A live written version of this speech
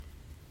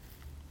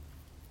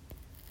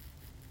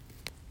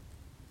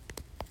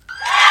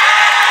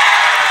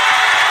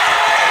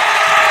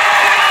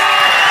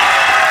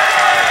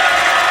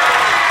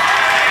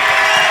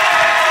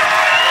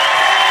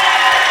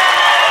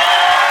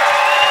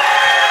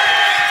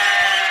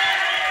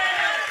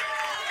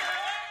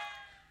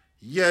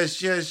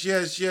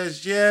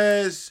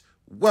yes.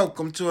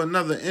 Welcome to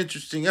another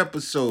interesting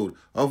episode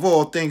of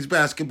All Things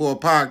Basketball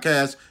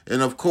Podcast.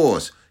 And of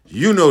course,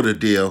 you know the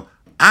deal.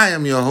 I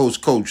am your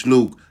host, Coach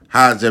Luke.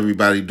 How's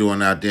everybody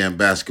doing out there in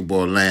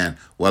basketball land?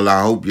 Well,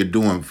 I hope you're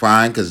doing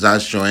fine because I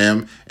sure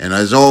am. And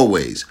as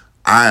always,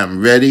 I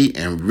am ready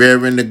and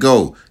raring to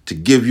go to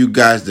give you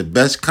guys the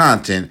best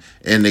content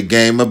in the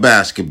game of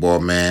basketball,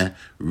 man.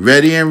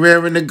 Ready and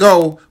raring to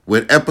go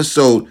with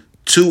episode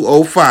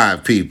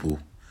 205, people.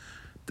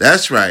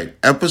 That's right,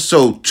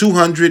 episode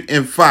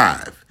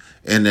 205.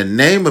 And the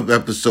name of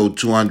episode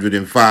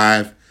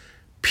 205,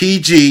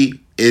 PG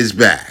is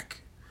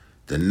back.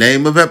 The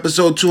name of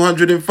episode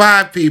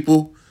 205,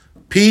 people,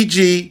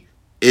 PG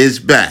is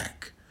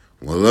back.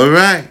 Well, all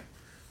right.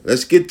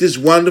 Let's get this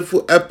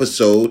wonderful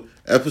episode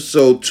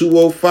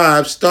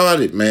 205,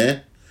 started,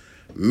 man.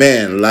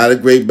 Man, a lot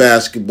of great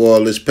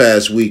basketball this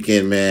past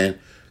weekend, man.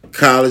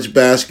 College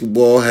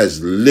basketball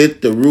has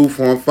lit the roof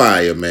on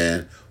fire,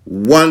 man.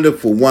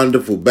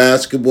 Wonderful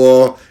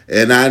basketball.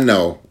 And I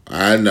know.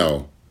 I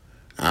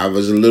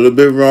was a little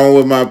bit wrong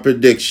with my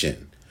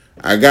prediction.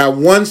 I got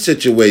one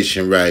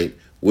situation right,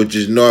 which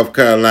is North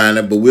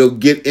Carolina, but we'll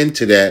get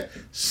into that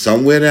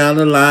somewhere down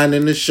the line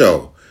in the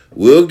show.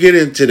 We'll get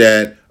into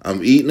that.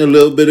 I'm eating a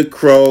little bit of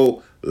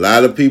crow. A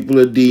lot of people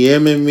are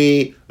DMing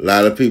me. A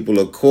lot of people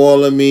are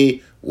calling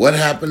me. What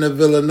happened to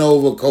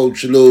Villanova,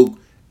 Coach Luke?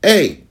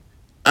 Hey,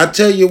 I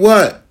tell you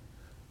what,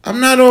 I'm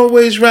not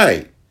always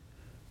right.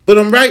 But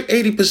I'm right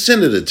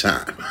 80% of the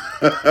time.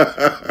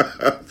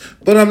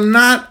 But I'm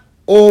not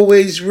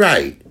always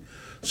right.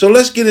 So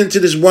let's get into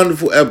this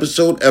wonderful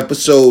episode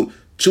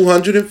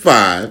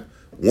 205.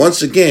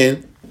 Once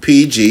again,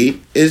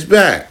 PG is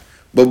back.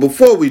 But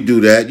before we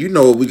do that, you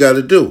know what we got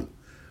to do.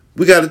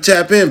 We got to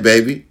tap in,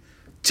 baby.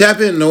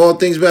 Tap in to All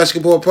Things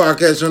Basketball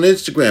Podcast on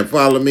Instagram.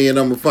 Follow me and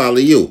I'm going to follow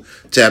you.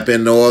 Tap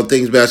in to All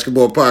Things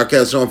Basketball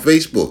Podcast on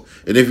Facebook.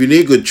 And if you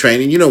need good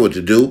training, you know what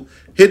to do.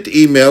 Hit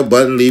the email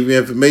button, leave your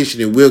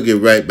information, and we'll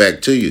get right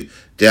back to you.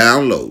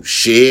 Download,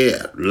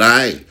 share,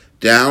 like,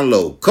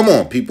 download. Come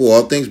on, people.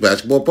 All Things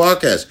Basketball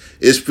Podcast.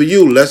 It's for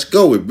you. Let's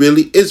go. It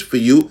really is for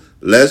you.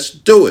 Let's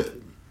do it.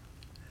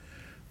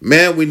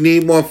 Man, we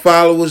need more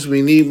followers.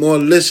 We need more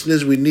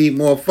listeners. We need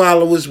more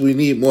followers. We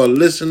need more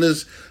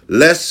listeners.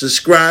 Let's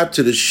subscribe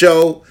to the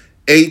show.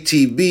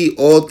 ATB,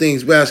 All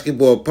Things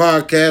Basketball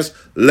Podcast.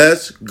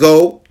 Let's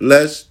go.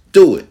 Let's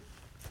do it.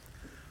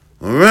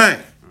 All right.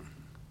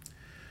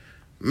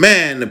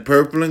 Man, the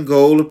purple and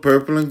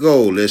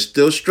gold. They're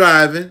still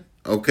striving,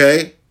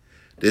 okay?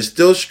 They're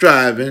still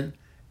striving,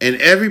 and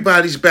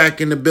everybody's back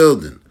in the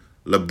building.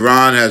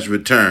 LeBron has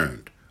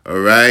returned, all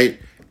right?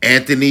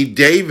 Anthony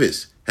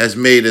Davis has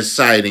made a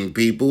sighting,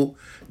 people.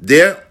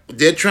 They're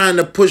trying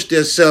to push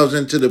themselves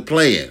into the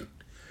play-in.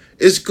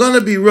 It's going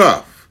to be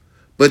rough,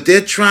 but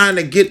they're trying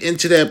to get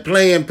into that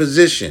play-in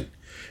position.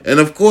 And,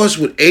 of course,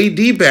 with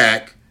AD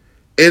back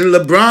and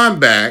LeBron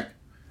back,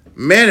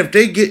 man, if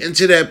they get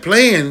into that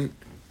play-in,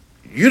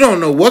 you don't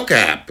know what could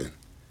happen.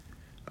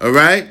 All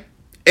right?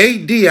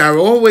 I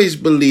always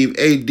believe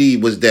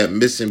AD was that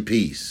missing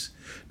piece.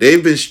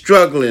 They've been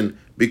struggling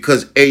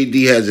because AD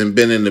hasn't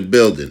been in the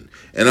building.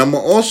 And I'm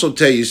going to also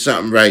tell you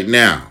something right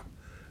now.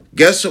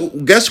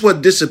 Guess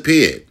what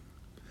disappeared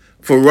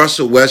for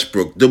Russell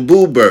Westbrook? The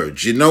Boo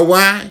Birds. You know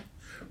why?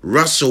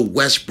 Russell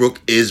Westbrook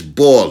is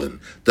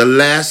balling. The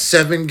last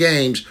 7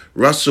 games,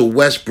 Russell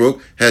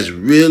Westbrook has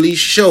really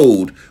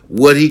showed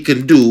what he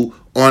can do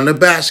on the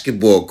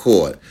basketball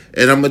court.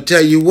 And I'm going to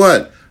tell you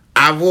what,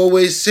 I've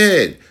always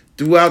said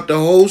throughout the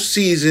whole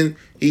season,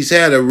 he's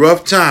had a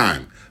rough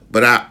time.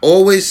 But I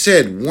always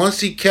said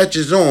once he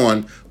catches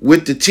on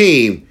with the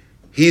team,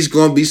 he's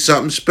going to be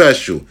something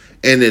special.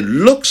 And it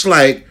looks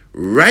like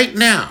right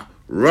now,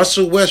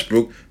 Russell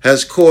Westbrook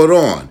has caught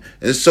on.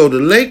 And so the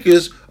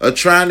Lakers are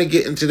trying to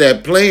get into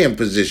that play-in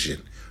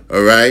position.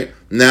 All right?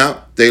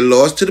 Now, they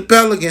lost to the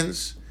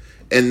Pelicans,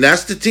 and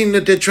that's the team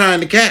that they're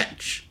trying to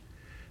catch.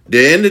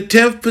 They're in the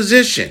 10th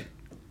position.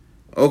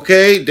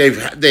 Okay?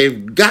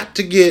 They've got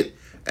to get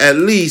at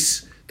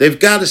least, they've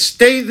got to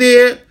stay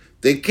there.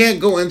 They can't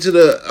go into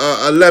the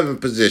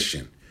 11th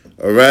position.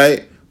 All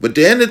right? But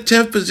they're in the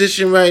 10th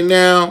position right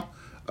now.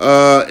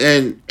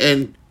 And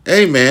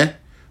hey, man,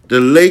 the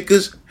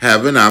Lakers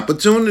have an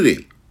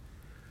opportunity.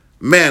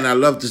 Man, I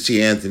love to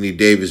see Anthony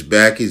Davis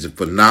back. He's a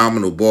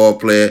phenomenal ball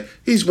player.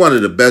 He's one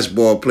of the best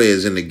ball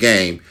players in the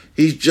game.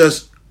 He's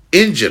just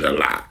injured a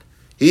lot.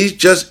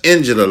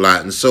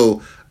 And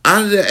so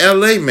out of the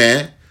LA,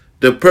 man,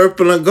 the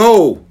purple and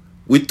gold,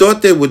 we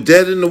thought they were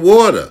dead in the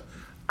water.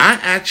 I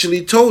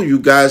actually told you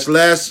guys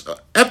last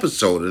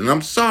episode, and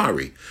I'm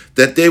sorry,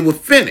 that they were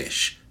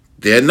finished.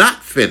 They're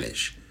not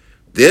finished.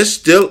 They're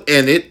still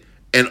in it,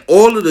 and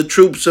all of the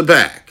troops are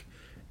back.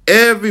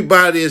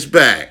 Everybody is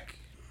back.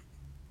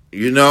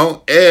 You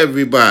know,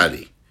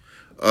 everybody.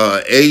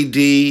 AD,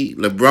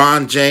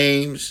 LeBron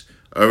James,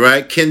 all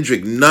right?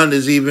 Kendrick Nunn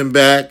is even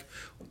back.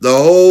 The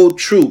whole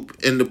troop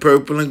in the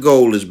purple and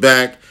gold is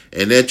back,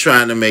 and they're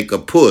trying to make a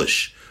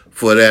push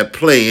for that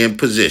play-in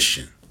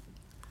position.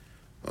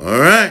 All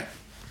right.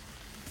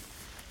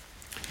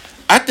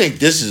 I think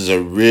this is a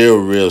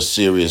real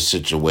serious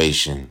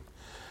situation.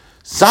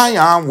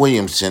 Zion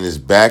Williamson is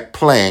back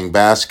playing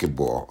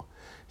basketball.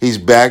 He's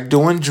back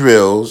doing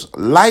drills,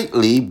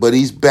 lightly, but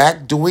he's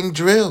back doing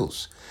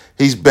drills.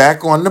 He's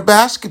back on the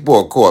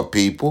basketball court,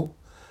 people.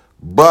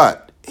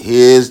 But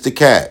here's the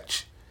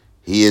catch.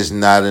 He is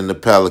not in the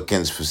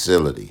Pelicans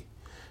facility.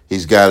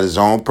 He's got his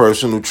own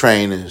personal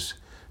trainers,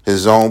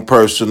 his own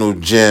personal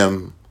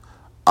gym.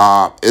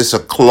 It's a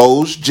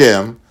closed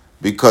gym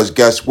because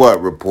guess what?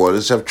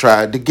 Reporters have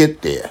tried to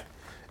get there.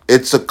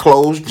 It's a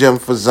closed gym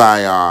for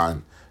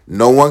Zion.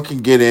 No one can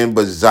get in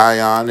but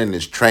Zion and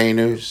his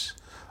trainers,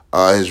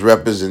 his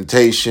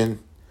representation.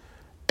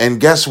 And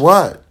guess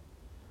what?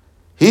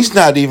 He's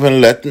not even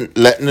letting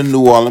the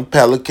New Orleans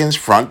Pelicans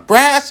front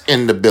brass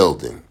in the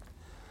building.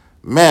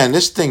 Man,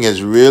 this thing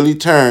has really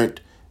turned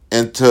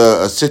into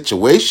a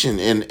situation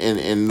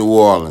in New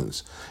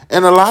Orleans.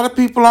 And a lot of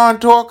people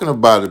aren't talking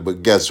about it,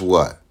 but guess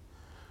what?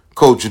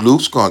 Coach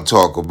Luke's going to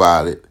talk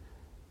about it.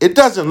 It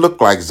doesn't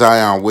look like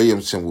Zion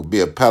Williamson will be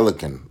a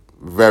Pelican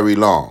very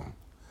long.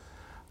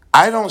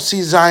 I don't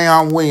see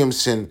Zion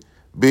Williamson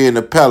being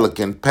a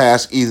Pelican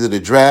past either the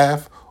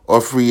draft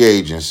or free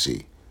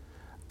agency.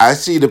 I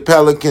see the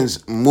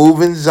Pelicans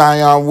moving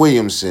Zion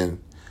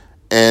Williamson,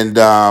 and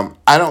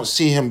I don't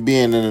see him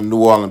being in a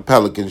New Orleans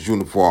Pelicans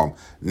uniform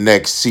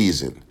next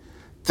season.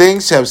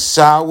 Things have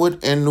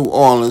soured in New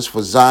Orleans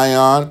for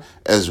Zion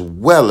as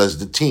well as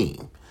the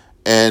team.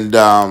 And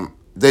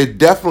they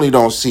definitely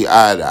don't see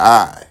eye to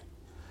eye.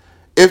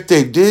 If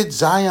they did,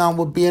 Zion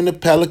would be in the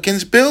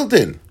Pelicans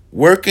building,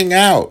 working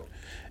out,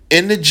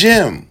 in the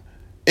gym,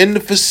 in the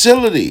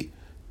facility,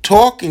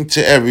 talking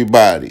to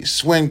everybody.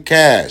 Swin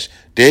Cash,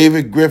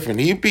 David Griffin,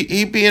 he'd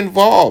be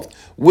involved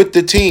with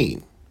the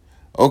team.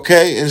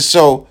 Okay? And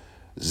so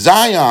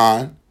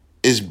Zion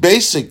is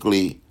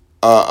basically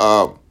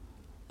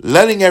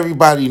letting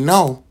everybody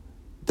know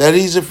that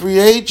he's a free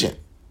agent.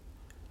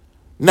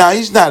 Now,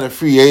 he's not a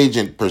free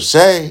agent per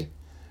se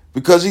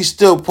because he's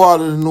still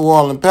part of the New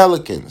Orleans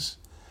Pelicans.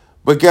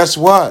 But guess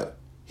what?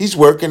 He's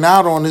working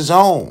out on his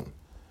own.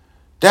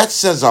 That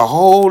says a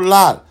whole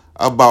lot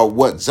about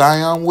what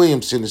Zion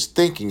Williamson is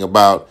thinking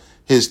about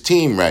his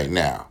team right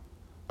now.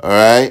 All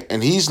right?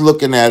 And he's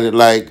looking at it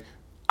like,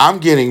 I'm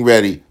getting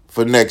ready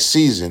for next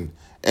season,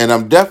 and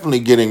I'm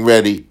definitely getting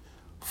ready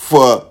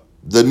for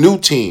the new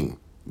team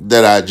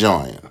that I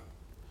join.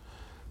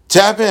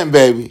 Tap in,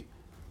 baby.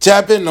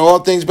 Tap into All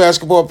Things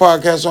Basketball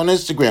Podcast on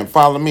Instagram.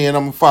 Follow me and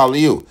I'm going to follow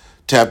you.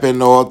 Tap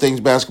into All Things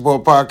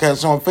Basketball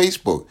Podcast on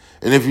Facebook.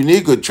 And if you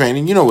need good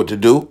training, you know what to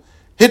do.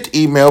 Hit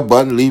the email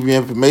button, leave your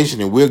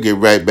information, and we'll get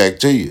right back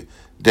to you.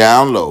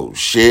 Download,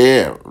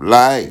 share,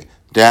 like,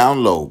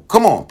 download.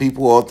 Come on,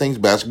 people, All Things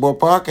Basketball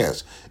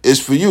Podcast.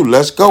 It's for you.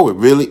 Let's go. It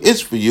really is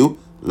for you.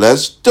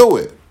 Let's do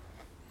it.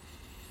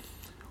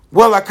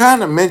 Well, I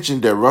kind of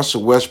mentioned that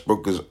Russell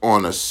Westbrook is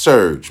on a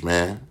surge,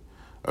 man.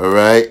 All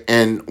right.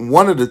 And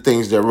one of the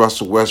things that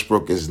Russell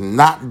Westbrook is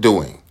not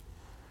doing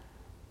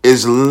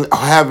is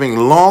having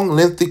long,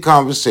 lengthy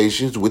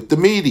conversations with the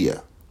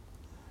media.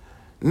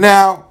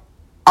 Now,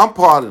 I'm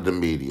part of the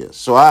media,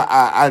 so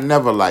I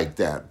never liked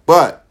that.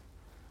 But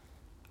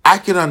I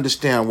can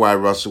understand why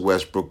Russell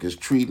Westbrook is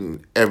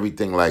treating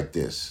everything like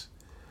this.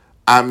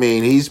 I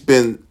mean, he's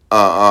been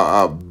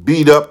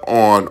beat up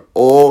on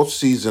all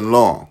season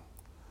long.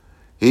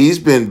 He's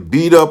been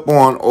beat up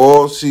on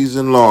all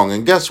season long.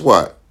 And guess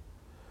what?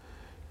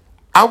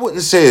 I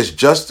wouldn't say it's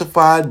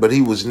justified, but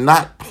he was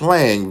not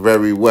playing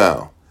very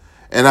well.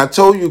 And I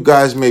told you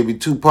guys maybe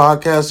 2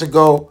 podcasts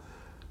ago,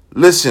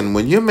 listen,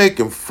 when you're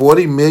making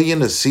 $40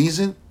 million a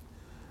season,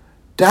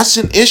 that's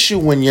an issue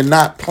when you're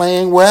not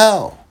playing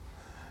well.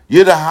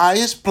 You're the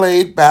highest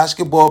paid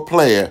basketball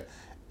player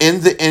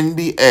in the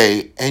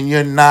NBA, and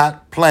you're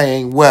not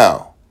playing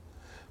well.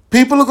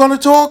 People are going to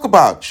talk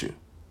about you.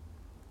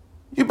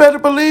 You better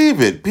believe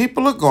it.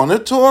 People are going to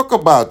talk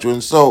about you.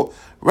 And so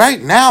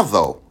right now,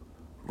 though,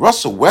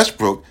 Russell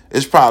Westbrook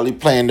is probably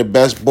playing the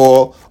best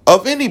ball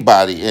of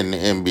anybody in the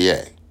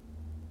NBA.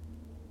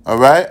 All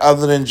right?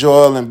 Other than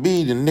Joel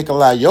Embiid and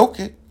Nikola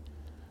Jokic,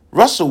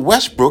 Russell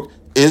Westbrook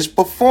is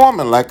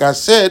performing. Like I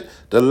said,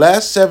 the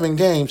last 7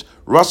 games,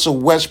 Russell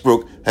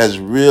Westbrook has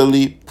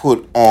really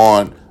put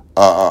on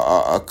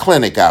a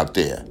clinic out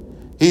there.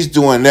 He's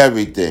doing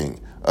everything.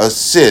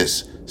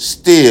 Assists,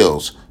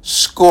 steals,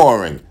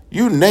 scoring.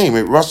 You name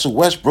it, Russell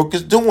Westbrook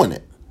is doing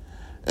it.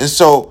 And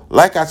so,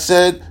 like I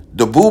said,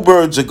 the boo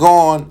birds are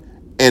gone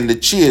and the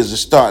cheers are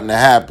starting to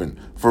happen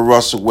for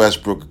Russell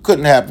Westbrook. It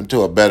couldn't happen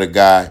to a better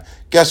guy.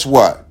 Guess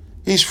what?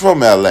 He's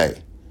from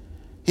L.A.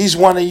 He's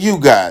one of you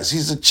guys.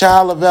 He's a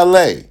child of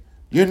L.A.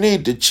 You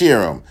need to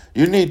cheer him.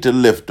 You need to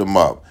lift him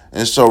up.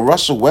 And so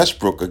Russell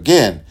Westbrook,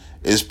 again,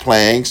 is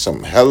playing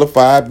some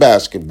hellified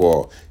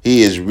basketball.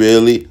 He is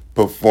really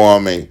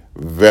performing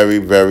very,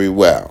 very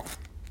well.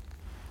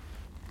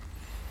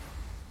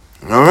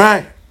 All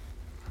right.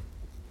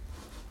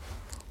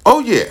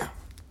 Oh, yeah.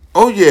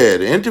 Oh, yeah.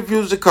 The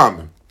interviews are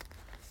coming.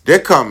 They're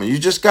coming. You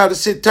just got to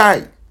sit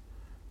tight.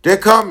 They're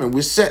coming.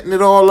 We're setting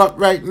it all up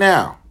right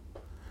now.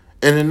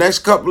 In the next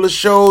couple of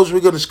shows,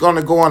 we're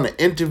gonna go on an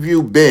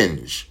interview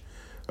binge.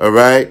 All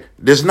right,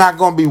 there's not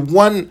gonna be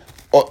one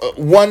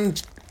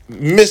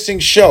missing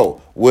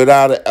show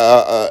without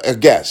a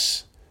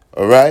guest.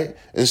 All right,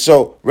 and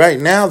so right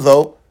now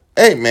though,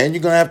 hey man,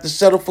 you're gonna have to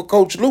settle for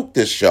Coach Luke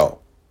this show.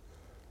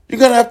 You're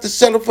gonna have to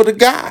settle for the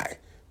guy,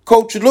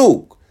 Coach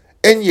Luke.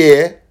 And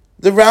yeah,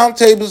 the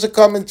roundtables are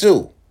coming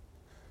too.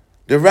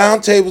 The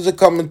roundtables are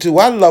coming too.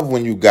 I love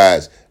when you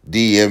guys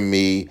DM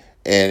me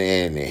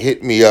and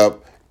hit me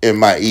up in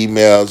my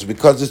emails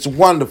because it's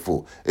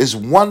wonderful. It's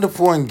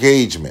wonderful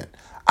engagement.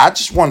 I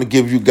just want to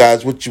give you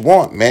guys what you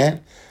want,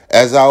 man.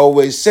 As I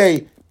always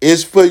say,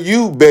 it's for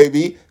you,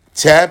 baby.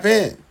 Tap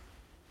in.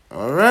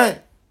 All right.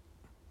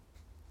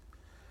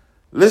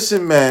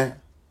 Listen, man.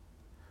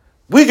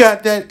 We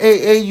got that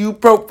AAU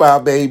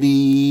profile, baby.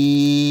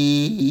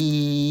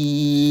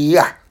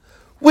 Yeah.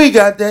 We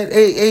got that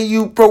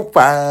AAU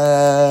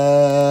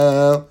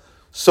profile.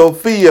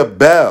 Sophia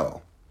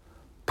Bell.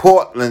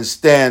 Portland,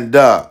 stand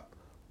up.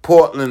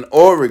 Portland,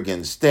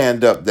 Oregon,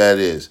 stand up, that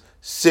is.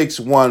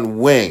 6'1"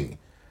 wing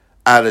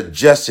out of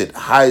Jessup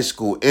High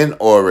School in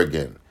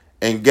Oregon.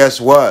 And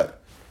guess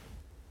what?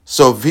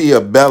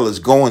 Sophia Bell is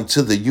going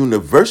to the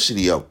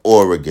University of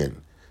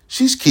Oregon.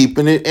 She's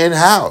keeping it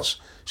in-house.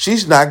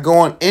 She's not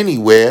going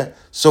anywhere.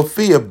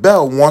 Sophia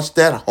Bell wants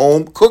that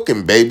home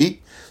cooking,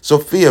 baby.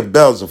 Sophia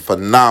Bell's a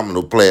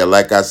phenomenal player.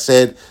 Like I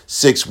said,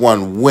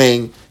 6'1"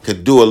 wing,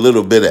 could do a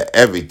little bit of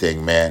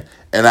everything, man.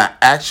 And I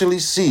actually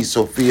see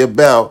Sophia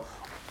Bell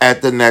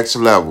at the next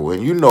level.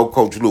 And you know,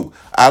 Coach Luke,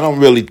 I don't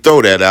really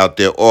throw that out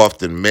there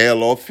often,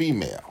 male or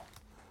female.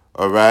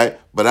 All right?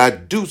 But I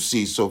do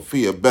see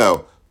Sophia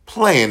Bell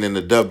playing in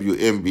the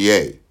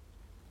WNBA.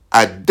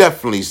 I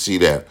definitely see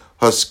that.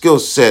 Her skill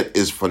set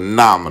is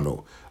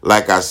phenomenal.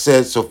 Like I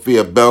said,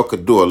 Sophia Bell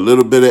could do a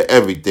little bit of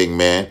everything,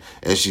 man.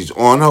 And she's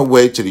on her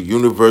way to the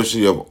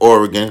University of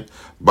Oregon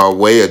by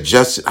way of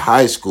Jessup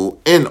High School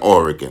in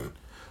Oregon.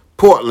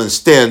 Portland,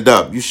 stand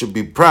up. You should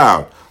be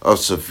proud of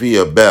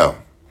Sophia Bell.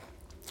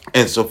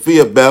 And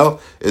Sophia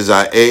Bell is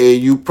our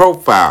AAU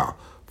profile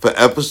for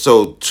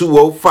episode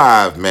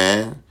 205,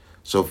 man.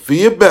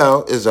 Sophia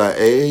Bell is our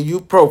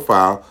AAU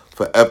profile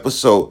for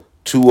episode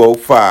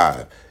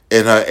 205.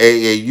 In her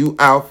AAU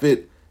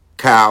outfit,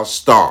 Cal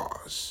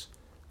Stars.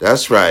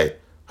 That's right.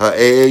 Her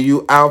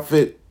AAU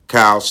outfit,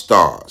 Cal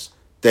Stars.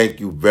 Thank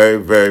you very,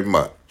 very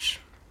much.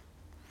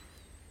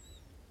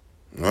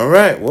 All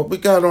right, what we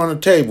got on the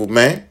table,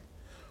 man?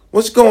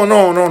 What's going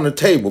on the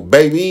table,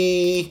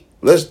 baby?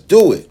 Let's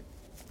do it.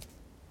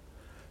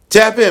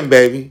 Tap in,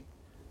 baby.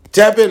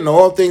 Tap in to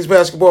All Things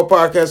Basketball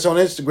Podcast on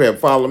Instagram.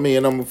 Follow me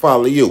and I'm going to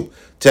follow you.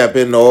 Tap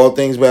in to All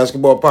Things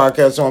Basketball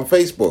Podcast on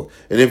Facebook.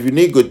 And if you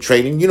need good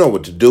training, you know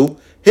what to do.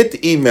 Hit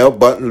the email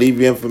button, leave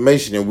your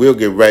information, and we'll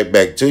get right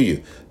back to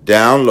you.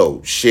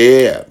 Download,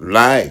 share,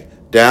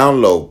 like,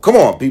 download. Come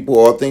on, people.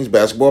 All Things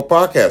Basketball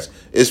Podcast.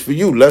 It's for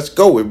you. Let's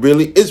go. It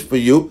really is for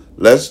you.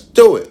 Let's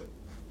do it.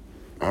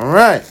 All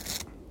right.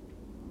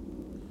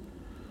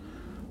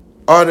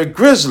 Are the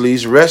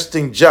Grizzlies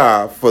resting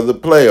Ja for the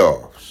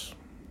playoffs?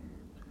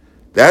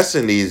 That's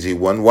an easy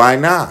one. Why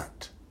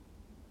not?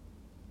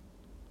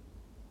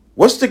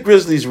 What's the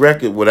Grizzlies'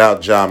 record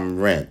without Ja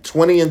Morant?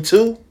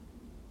 20-2?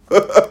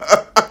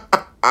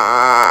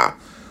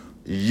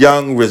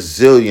 Young,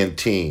 resilient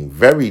team.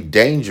 Very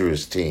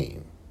dangerous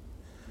team.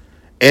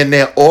 And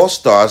their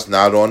all-stars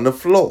not on the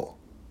floor.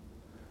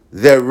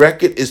 Their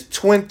record is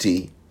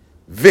 20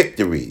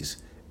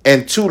 victories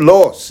and 2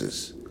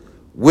 losses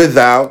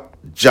without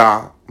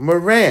Ja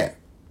Morant.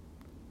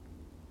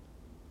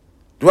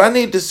 Do I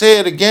need to say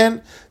it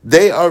again?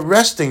 They are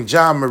resting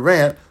Ja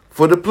Morant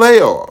for the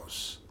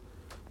playoffs.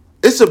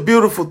 It's a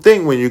beautiful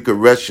thing when you can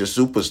rest your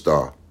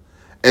superstar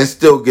and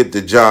still get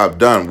the job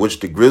done, which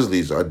the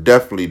Grizzlies are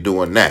definitely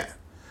doing that.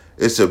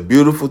 It's a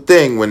beautiful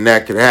thing when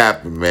that can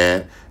happen,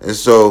 man. And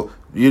so,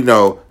 you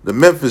know, the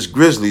Memphis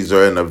Grizzlies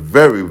are in a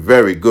very,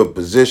 very good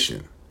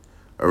position.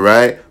 All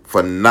right?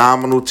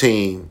 Phenomenal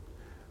team.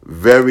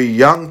 Very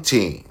young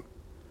team.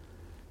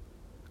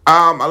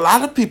 A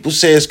lot of people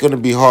say it's going to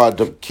be hard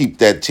to keep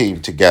that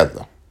team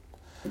together.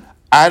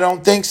 I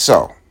don't think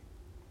so.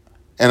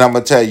 And I'm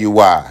going to tell you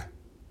why.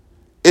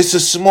 It's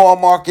a small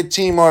market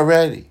team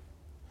already.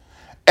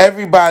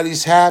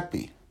 Everybody's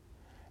happy.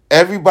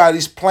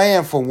 Everybody's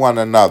playing for one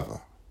another.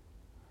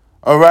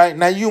 All right?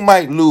 Now, you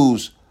might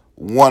lose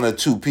 1 or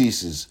 2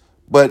 pieces.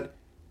 But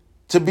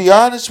to be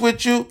honest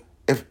with you,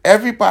 if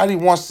everybody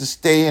wants to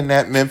stay in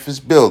that Memphis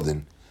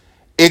building,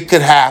 it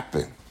could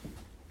happen.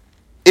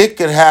 It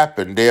could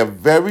happen. They are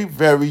very,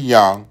 very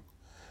young,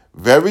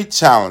 very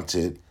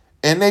talented,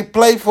 and they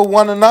play for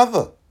one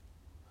another.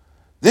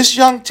 This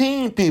young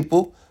team,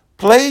 people,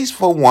 plays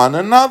for one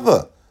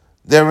another.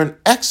 They're an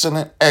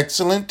excellent,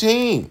 excellent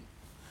team.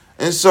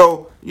 And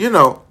so, you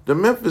know, the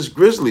Memphis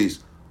Grizzlies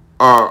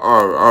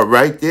are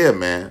right there,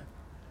 man.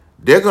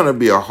 They're going to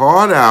be a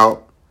hard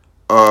out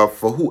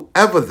for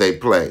whoever they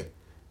play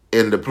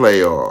in the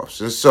playoffs.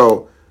 And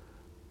so,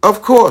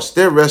 of course,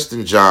 they're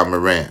resting Ja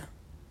Morant.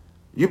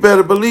 You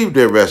better believe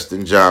they're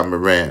resting Ja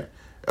Morant.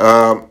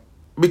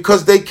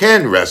 because they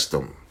can rest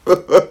them.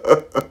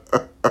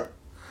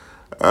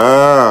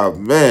 Ah,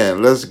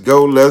 man, let's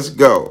go, let's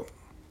go.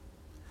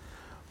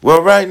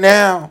 Well, right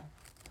now,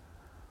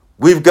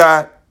 we've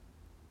got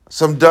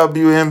some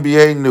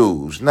WNBA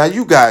news. Now,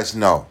 you guys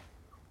know,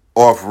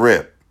 off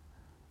rip,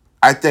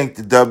 I think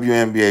the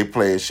WNBA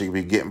players should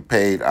be getting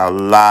paid a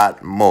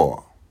lot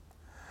more.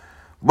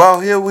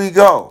 Well, here we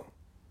go.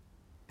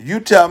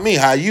 You tell me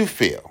how you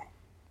feel.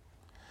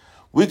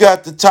 We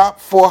got the top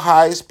 4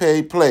 highest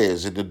paid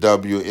players in the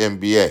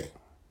WNBA.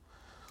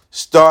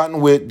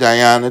 Starting with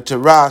Diana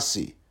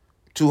Taurasi,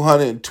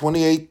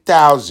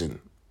 $228,000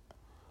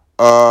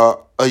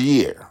 a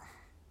year.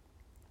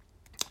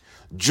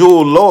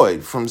 Jewel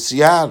Lloyd from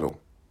Seattle,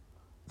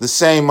 the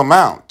same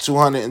amount,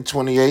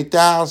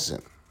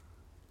 $228,000.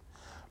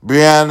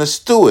 Breanna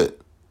Stewart,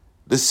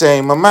 the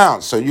same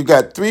amount. So you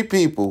got 3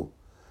 people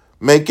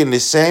making the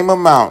same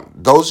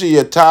amount. Those are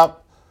your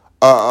top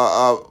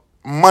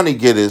money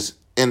getters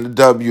in the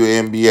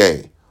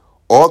WNBA.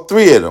 All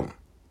 3 of them,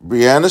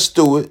 Breanna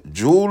Stewart,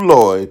 Jewel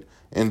Lloyd,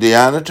 and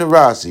Diana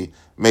Taurasi,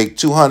 make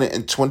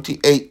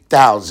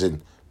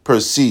 $228,000 per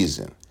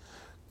season.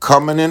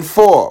 Coming in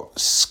 4th,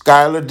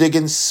 Skylar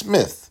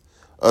Diggins-Smith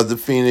of the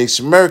Phoenix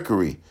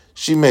Mercury.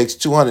 She makes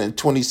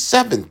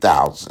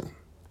 $227,000.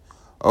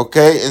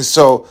 Okay, and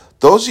so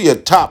those are your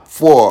top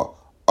 4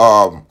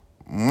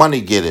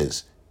 money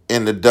getters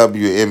in the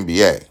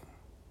WNBA.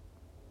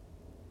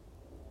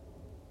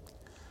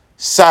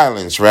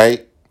 Silence,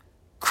 right?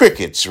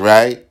 Crickets,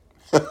 right?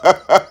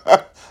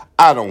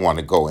 I don't want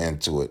to go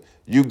into it.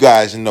 You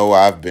guys know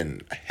I've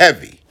been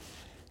heavy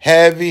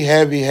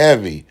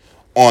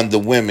on the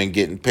women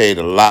getting paid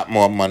a lot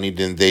more money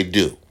than they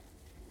do.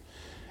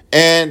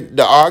 And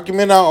the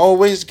argument I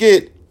always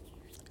get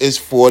is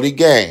 40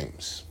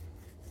 games.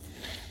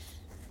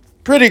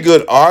 Pretty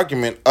good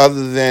argument,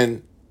 other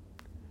than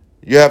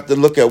you have to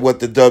look at what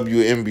the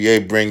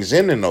WNBA brings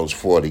in those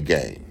 40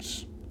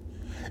 games.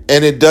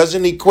 And it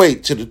doesn't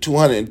equate to the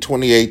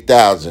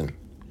 $228,000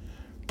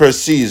 per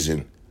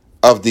season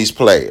of these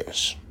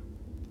players.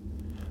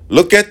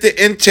 Look at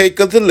the intake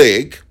of the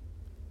league,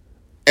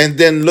 and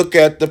then look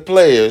at the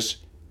players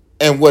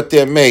and what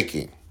they're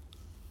making.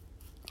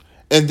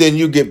 And then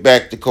you get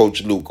back to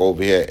Coach Luke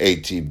over here at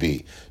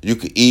ATB. You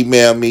can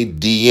email me,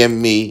 DM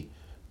me.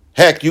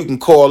 Heck, you can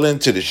call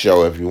into the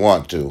show if you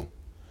want to.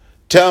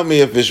 Tell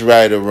me if it's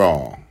right or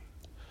wrong.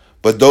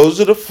 But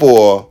those are the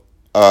 4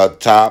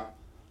 top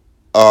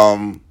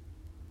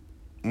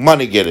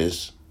money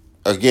getters,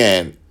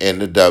 again, in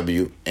the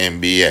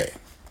WNBA.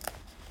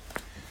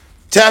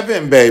 Tap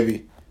in,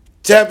 baby.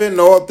 Tap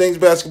into All Things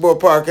Basketball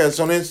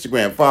Podcast on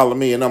Instagram. Follow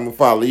me and I'm going to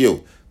follow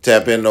you.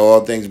 Tap into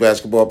All Things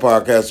Basketball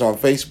Podcast on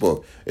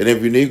Facebook. And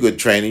if you need good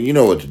training, you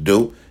know what to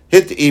do.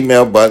 Hit the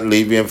email button,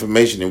 leave your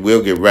information, and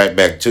we'll get right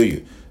back to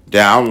you.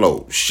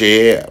 Download,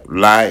 share,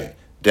 like,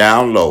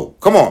 download.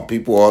 Come on,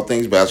 people, All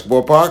Things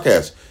Basketball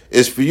Podcast.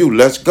 It's for you.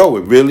 Let's go.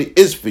 It really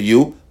is for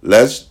you.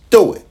 Let's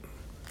do it.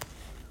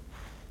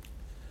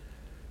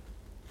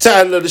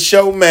 Title of the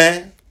show,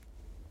 man.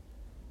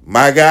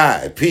 My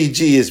guy,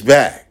 PG, is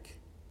back.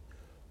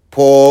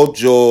 Paul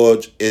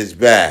George is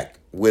back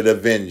with a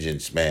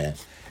vengeance, man.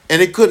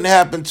 And it couldn't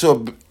happen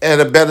at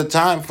a better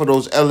time for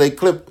those LA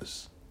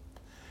Clippers.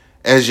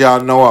 As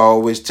y'all know, I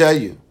always tell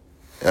you,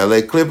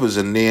 LA Clippers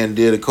are near and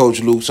dear to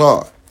Coach Luke's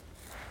heart.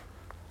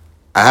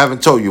 I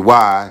haven't told you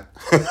why,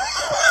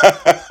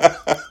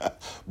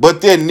 but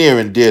they're near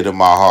and dear to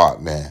my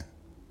heart, man.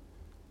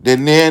 They're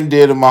near and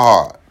dear to my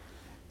heart.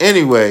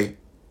 Anyway,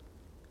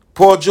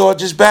 Paul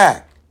George is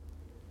back.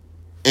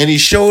 And he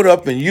showed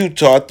up in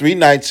Utah 3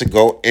 nights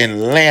ago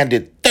and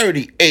landed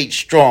 38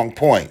 strong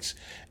points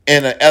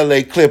in an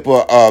LA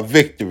Clipper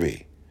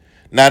victory.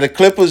 Now, the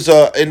Clippers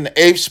are in the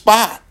 8th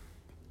spot.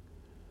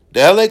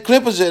 The LA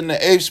Clippers are in the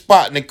 8th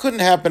spot, and it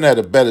couldn't happen at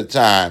a better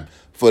time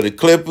for the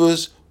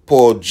Clippers,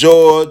 Paul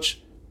George,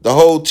 the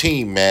whole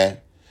team, man.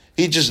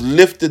 He just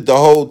lifted the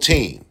whole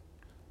team,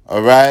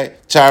 all right?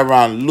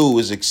 Tyronn Lue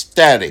is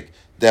ecstatic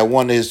that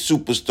one of his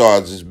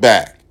superstars is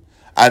back.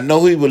 I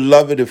know he would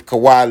love it if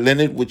Kawhi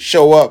Leonard would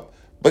show up,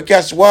 but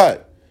guess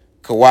what?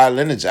 Kawhi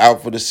Leonard's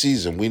out for the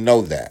season. We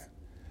know that.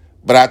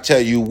 But I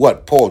tell you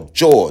what, Paul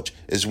George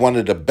is one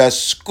of the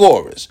best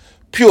scorers,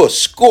 pure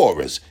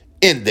scorers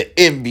in the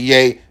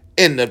NBA,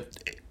 in the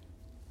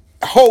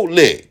whole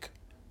league.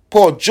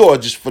 Paul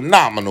George is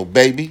phenomenal,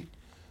 baby.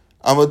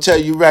 I'm going to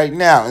tell you right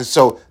now. And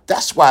so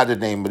that's why the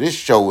name of this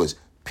show is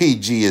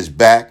PG is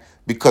Back,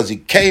 because he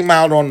came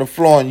out on the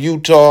floor in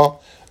Utah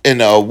in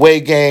the away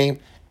game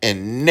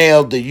and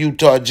nailed the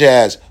Utah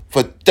Jazz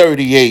for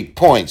 38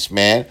 points,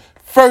 man.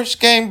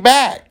 First game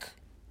back.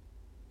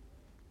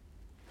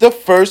 The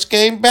first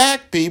game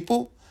back,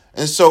 people.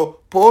 And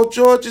so Paul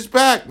George is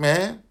back,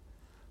 man.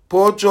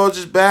 Paul George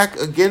is back.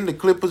 Again, the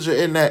Clippers are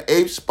in that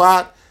 8th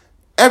spot.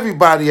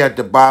 Everybody at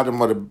the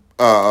bottom of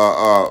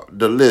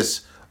the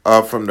list,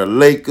 from the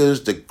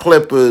Lakers, the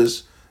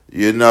Clippers,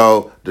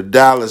 the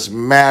Dallas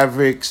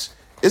Mavericks.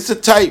 It's a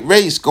tight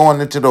race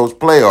going into those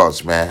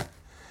playoffs, man.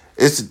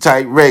 It's a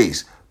tight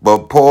race.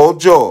 But Paul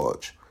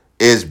George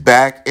is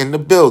back in the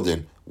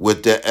building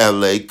with the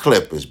LA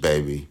Clippers,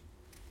 baby.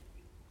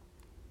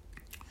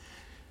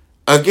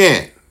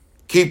 Again,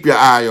 keep your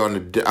eye on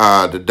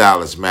the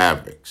Dallas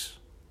Mavericks.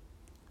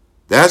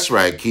 That's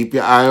right, keep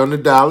your eye on the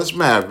Dallas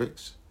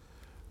Mavericks.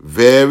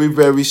 Very,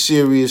 very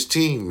serious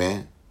team,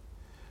 man.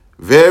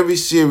 Very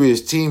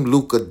serious team.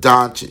 Luka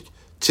Doncic,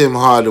 Tim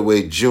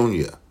Hardaway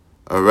Jr.,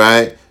 all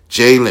right?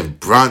 Jalen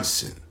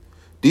Brunson.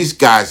 These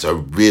guys are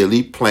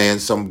really playing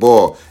some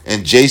ball.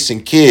 And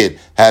Jason Kidd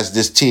has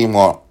this team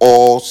on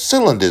all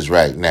cylinders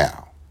right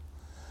now.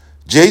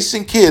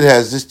 Jason Kidd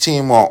has this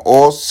team on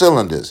all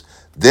cylinders.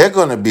 They're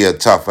going to be a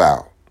tough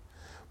out.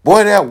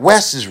 Boy, that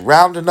West is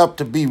rounding up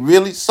to be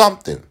really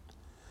something.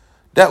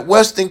 That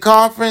Western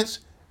Conference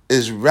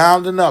is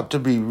rounding up to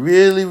be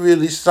really,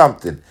 really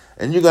something.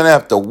 And you're going to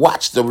have to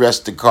watch the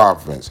rest of the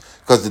conference.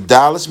 Because the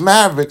Dallas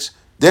Mavericks,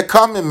 they're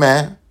coming,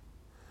 man.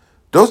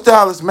 Those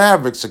Dallas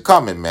Mavericks are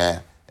coming,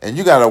 man. And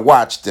you got to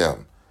watch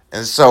them.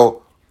 And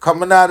so,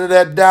 coming out of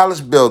that Dallas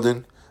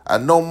building, I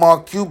know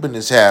Mark Cuban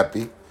is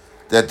happy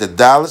that the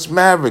Dallas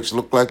Mavericks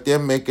look like they're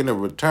making a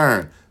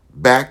return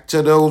back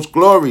to those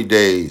glory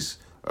days.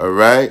 All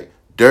right?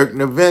 Dirk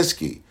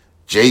Nowitzki,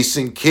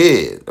 Jason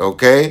Kidd,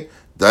 okay?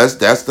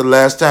 That's the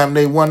last time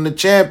they won the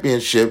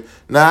championship.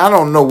 Now, I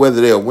don't know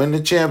whether they'll win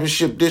the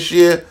championship this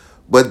year,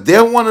 but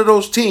they're one of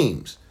those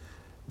teams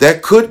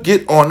that could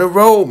get on the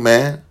road,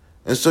 man.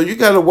 And so you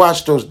got to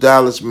watch those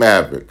Dallas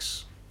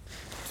Mavericks.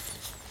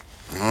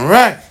 All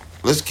right,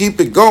 let's keep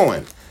it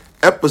going.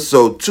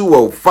 Episode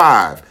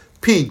 205.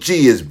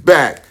 PG is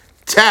back.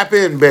 Tap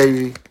in,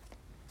 baby.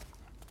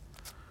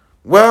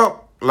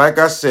 Well, like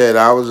I said,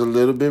 I was a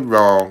little bit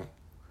wrong,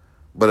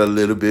 but a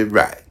little bit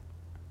right.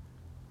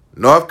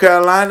 North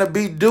Carolina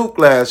beat Duke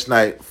last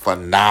night.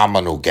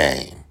 Phenomenal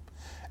game.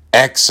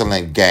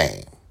 Excellent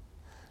game.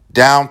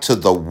 Down to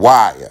the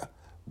wire.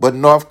 But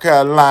North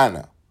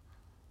Carolina,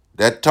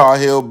 that Tar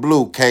Heel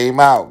Blue came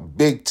out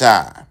big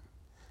time.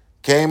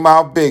 Came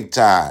out big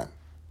time.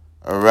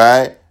 All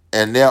right?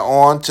 And they're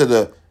on to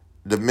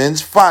the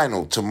men's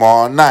final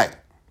tomorrow night.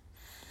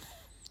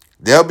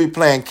 They'll be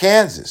playing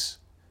Kansas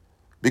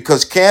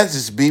because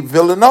Kansas beat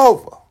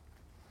Villanova.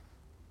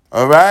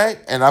 All right?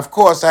 And, of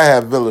course, I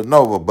have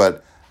Villanova,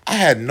 but I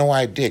had no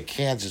idea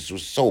Kansas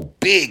was so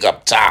big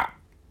up top.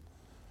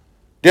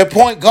 Their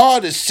point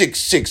guard is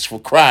 6'6", for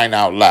crying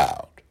out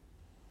loud.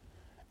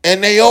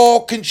 And they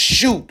all can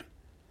shoot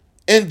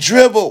and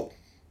dribble.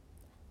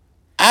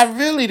 I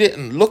really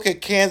didn't look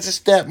at Kansas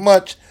that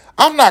much.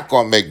 I'm not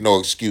going to make no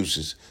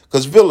excuses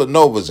because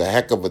Villanova's a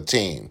heck of a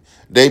team.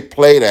 They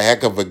played a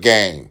heck of a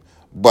game.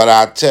 But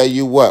I tell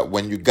you what,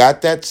 when you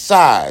got that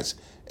size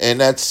and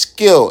that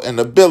skill and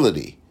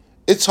ability,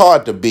 it's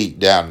hard to beat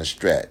down the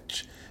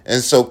stretch.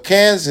 And so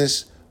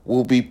Kansas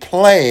will be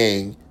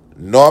playing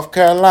North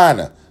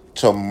Carolina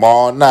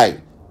tomorrow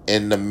night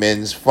in the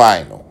men's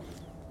final.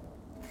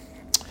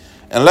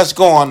 And let's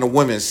go on the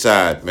women's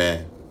side,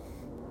 man.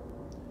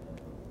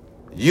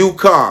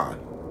 UConn.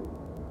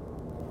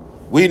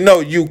 We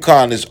know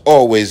UConn is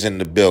always in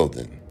the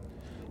building.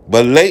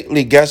 But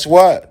lately, guess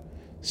what?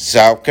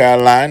 South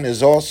Carolina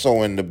is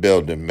also in the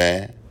building,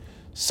 man.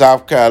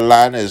 South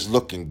Carolina is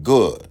looking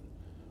good.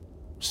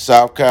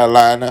 South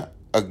Carolina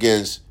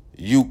against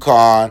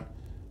UConn.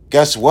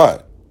 Guess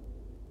what?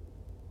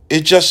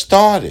 It just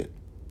started.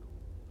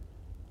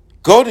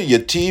 Go to your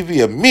TV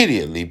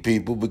immediately,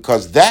 people,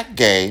 because that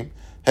game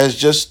has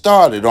just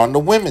started on the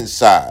women's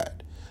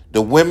side.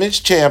 The women's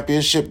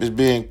championship is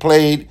being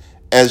played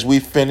as we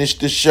finish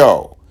the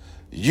show.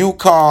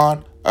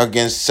 UConn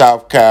against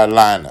South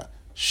Carolina.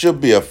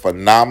 Should be a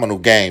phenomenal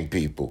game,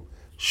 people.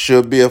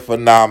 Should be a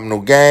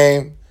phenomenal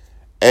game.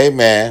 Hey,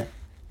 man,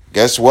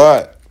 guess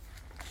what?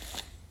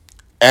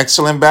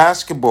 Excellent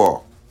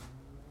basketball.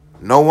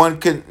 No one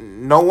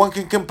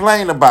can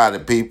complain about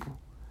it, people.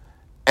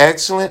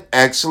 Excellent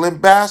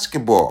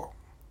basketball.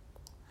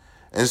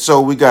 And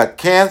so we got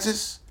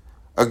Kansas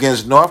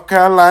against North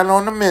Carolina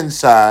on the men's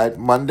side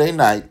Monday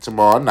night,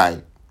 tomorrow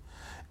night.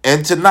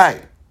 And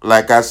tonight,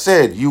 like I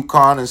said,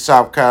 UConn and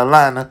South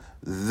Carolina,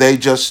 they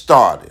just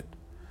started.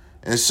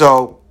 And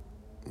so,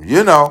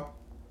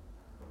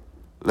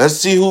 let's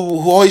see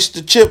who hoists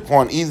the chip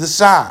on either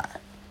side.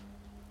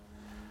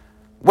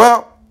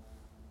 Well,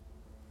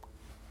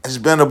 it's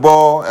been a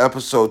ball,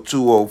 episode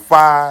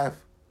 205.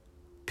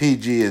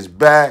 PG is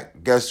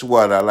back. Guess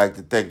what? I'd like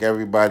to thank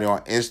everybody on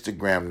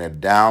Instagram that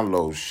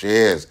downloads,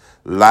 shares,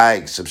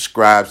 likes,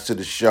 subscribes to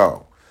the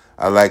show.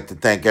 I'd like to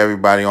thank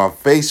everybody on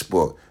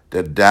Facebook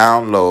that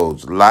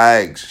downloads,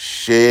 likes,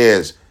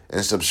 shares,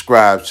 and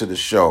subscribes to the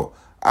show.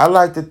 I'd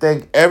like to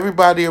thank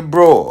everybody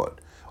abroad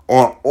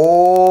on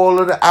all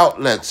of the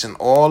outlets and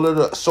all of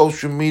the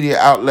social media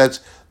outlets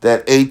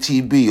that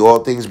ATB, All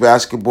Things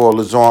Basketball,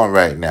 is on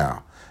right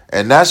now.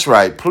 And that's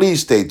right.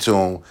 Please stay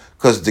tuned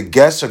because the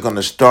guests are going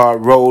to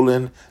start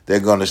rolling. They're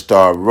going to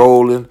start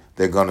rolling.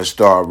 They're going to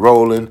start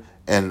rolling.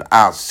 And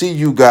I'll see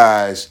you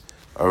guys,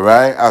 all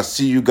right? I'll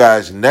see you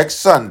guys next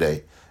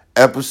Sunday,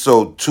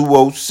 episode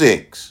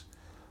 206.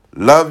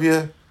 Love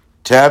you.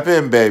 Tap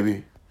in,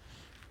 baby.